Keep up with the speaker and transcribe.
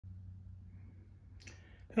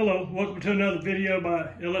Hello, welcome to another video by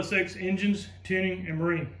LSX Engines, Tuning, and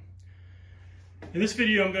Marine. In this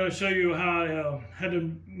video I'm going to show you how I had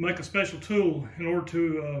to make a special tool in order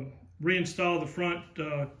to reinstall the front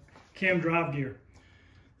cam drive gear.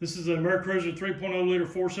 This is a Mercruiser 3.0 liter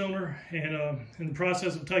 4-cylinder, and in the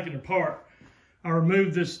process of taking it apart, I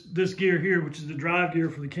removed this gear here, which is the drive gear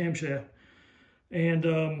for the camshaft.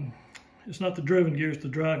 And it's not the driven gear, it's the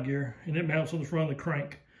drive gear, and it mounts on the front of the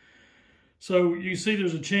crank. So you see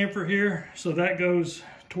there's a chamfer here, so that goes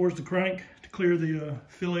towards the crank to clear the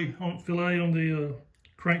fillet on the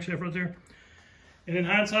crankshaft right there. And in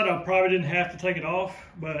hindsight, I probably didn't have to take it off,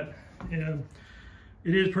 but it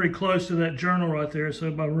is pretty close to that journal right there. So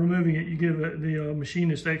by removing it, you give the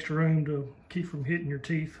machinist extra room to keep from hitting your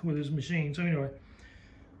teeth with his machine. So anyway,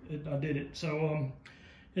 I did it. So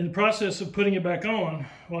in the process of putting it back on,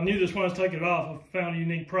 well, I knew this when I was taking it off. I found a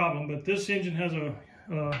unique problem, but this engine has a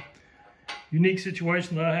unique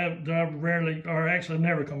situation that I rarely, or actually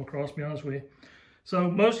never come across, to be honest with you.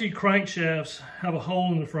 So most of your crankshafts have a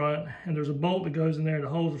hole in the front, and there's a bolt that goes in there that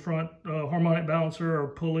holds the front harmonic balancer or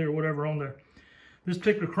pulley or whatever on there. This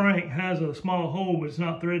particular crank has a small hole, but it's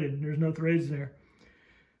not threaded. There's no threads there.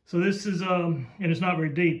 So this is, and it's not very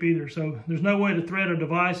deep either. So there's no way to thread a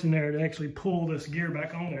device in there to actually pull this gear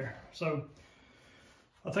back on there. So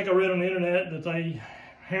I think I read on the internet that they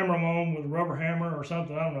hammer them on with a rubber hammer or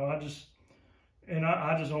something. I don't know. I just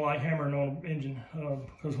don't like hammering on an engine,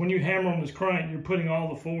 because when you hammer on this crank, you're putting all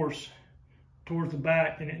the force towards the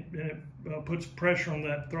back, and it puts pressure on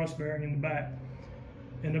that thrust bearing in the back.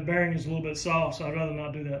 And the bearing is a little bit soft, so I'd rather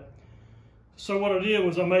not do that. So what I did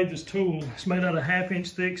was I made this tool. It's made out of 1/2 inch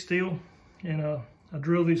thick steel, and I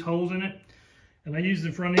drilled these holes in it, and I used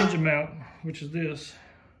the front engine mount, which is this.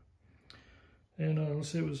 And let's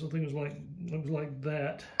see, I think it was like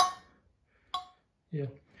that. Yeah.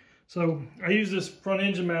 So I use this front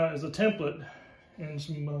engine mount as a template, and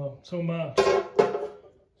some of my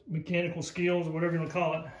mechanical skills, or whatever you want to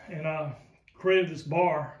call it, and I created this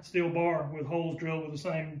bar, steel bar with holes drilled with the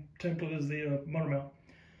same template as the motor mount.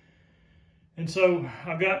 And so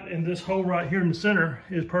I've got, in this hole right here in the center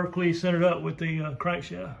is perfectly centered up with the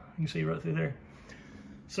crankshaft. You can see right through there.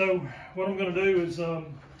 So what I'm going to do is I've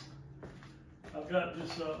got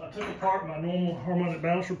this, I took apart my normal harmonic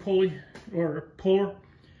balancer pulley or puller,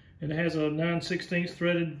 and it has a 9/16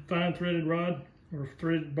 threaded, fine threaded rod or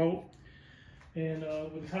threaded bolt. And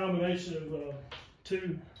with a combination of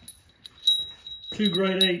two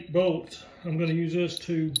grade 8 bolts, I'm going to use this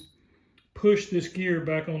to push this gear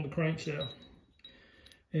back on the crankshaft.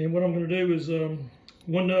 And what I'm going to do is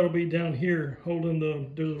one nut will be down here holding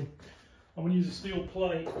I'm going to use a steel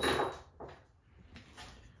plate.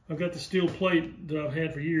 I've got the steel plate that I've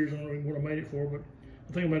had for years. I don't know what I made it for, but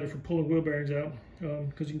I think I made it for pulling wheel bearings out,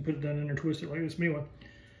 because you can put it down in there and twist it like this anyway.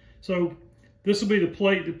 So this will be the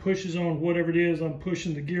plate that pushes on whatever it is I'm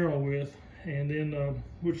pushing the gear on with, and then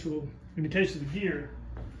which will, in the case of the gear,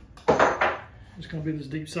 it's going to be this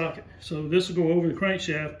deep socket. So this will go over the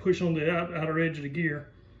crankshaft, push on the outer edge of the gear,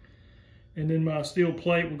 and then my steel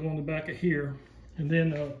plate will go on the back of here, and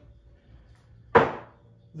then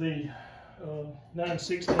the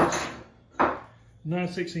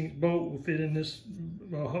 9/16 bolt will fit in this.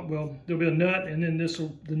 Well, there'll be a nut, and then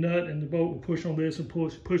the nut and the bolt will push on this and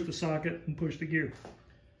push the socket and push the gear.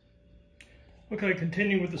 Okay,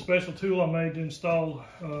 continue with the special tool I made to install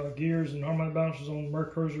gears and harmonic balancers on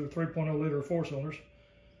Mercruiser 3.0 liter 4-cylinders.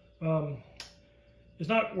 It's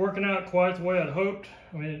not working out quite the way I'd hoped.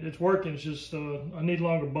 I mean, it's working. It's just I need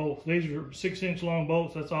longer bolts. These are 6-inch long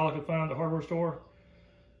bolts. That's all I could find at the hardware store.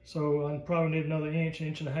 So I probably need another inch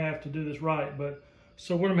and a half to do this right. But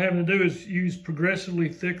so what I'm having to do is use progressively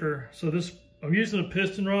thicker. So I'm using a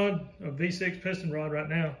piston rod, a V6 piston rod right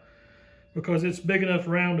now, because it's big enough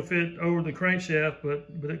round to fit over the crankshaft, but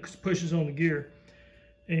it pushes on the gear.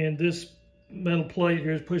 And this metal plate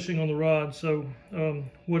here is pushing on the rod. So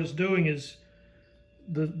what it's doing is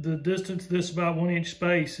the distance, this about 1 inch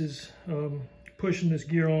space, is pushing this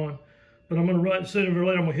gear on. But I'm going to sooner or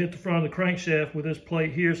later I'm going to hit the front of the crankshaft with this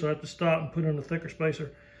plate here, so I have to stop and put in a thicker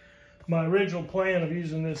spacer. My original plan of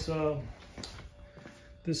using this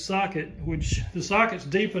this socket, which the socket's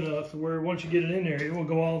deep enough to where once you get it in there, it will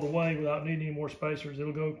go all the way without needing any more spacers.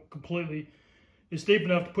 It'll go completely, it's deep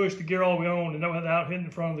enough to push the gear all the way on and without hitting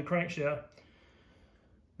the front of the crankshaft.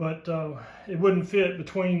 But it wouldn't fit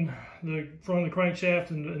between the front of the crankshaft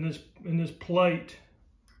and this plate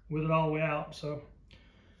with it all the way out. So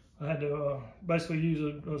I had to basically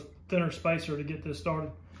use a thinner spacer to get this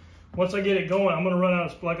started. Once I get it going, I'm going to run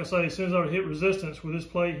out, like I say, as soon as I hit resistance with this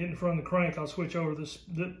plate hitting the front of the crank, I'll switch over this,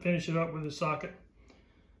 finish it up with this socket.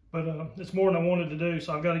 but it's more than I wanted to do,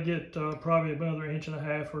 so I've got to get probably another 1.5 inches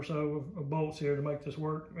or so of bolts here to make this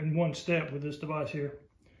work in one step with this device here.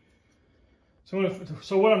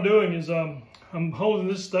 So what I'm doing is I'm holding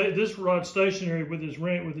this rod stationary with this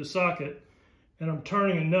wrench, with this socket, and I'm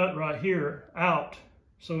turning a nut right here out,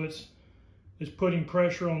 so it's putting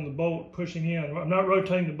pressure on the bolt, pushing in. I'm not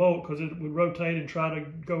rotating the bolt because it would rotate and try to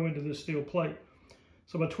go into this steel plate.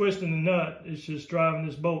 So by twisting the nut, it's just driving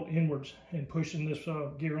this bolt inwards and pushing this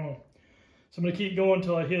gear on. So I'm going to keep going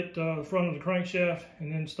until I hit the front of the crankshaft,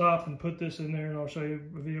 and then stop and put this in there, and I'll show you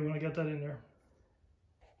a video when I got that in there.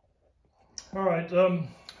 All right,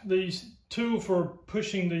 the tool for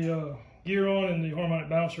pushing the gear on and the harmonic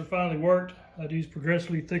balancer finally worked. I'd used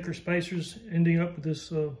progressively thicker spacers, ending up with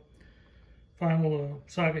this final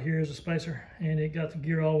socket here as a spacer, and it got the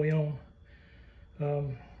gear all the way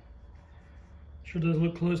on. Sure does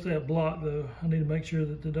look close to that block though. I need to make sure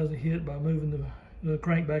that it doesn't hit by moving the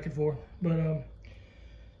crank back and forth. But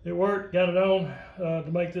it worked, got it on.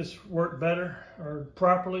 To make this work better or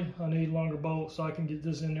properly, I need longer bolts so I can get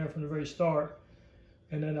this in there from the very start.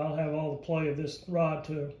 And then I'll have all the play of this rod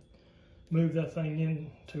to move that thing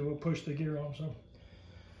in to push the gear on. So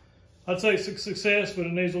I'd say it's a success, but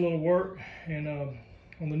it needs a little work. And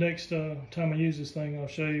on the next time I use this thing, I'll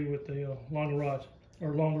show you with the longer rods,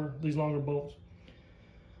 or these longer bolts.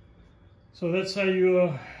 So that's how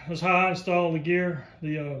I install the gear,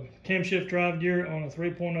 the camshaft drive gear on a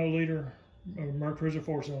 3.0 liter Mercruiser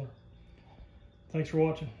 4-cylinder. Thanks for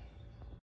watching.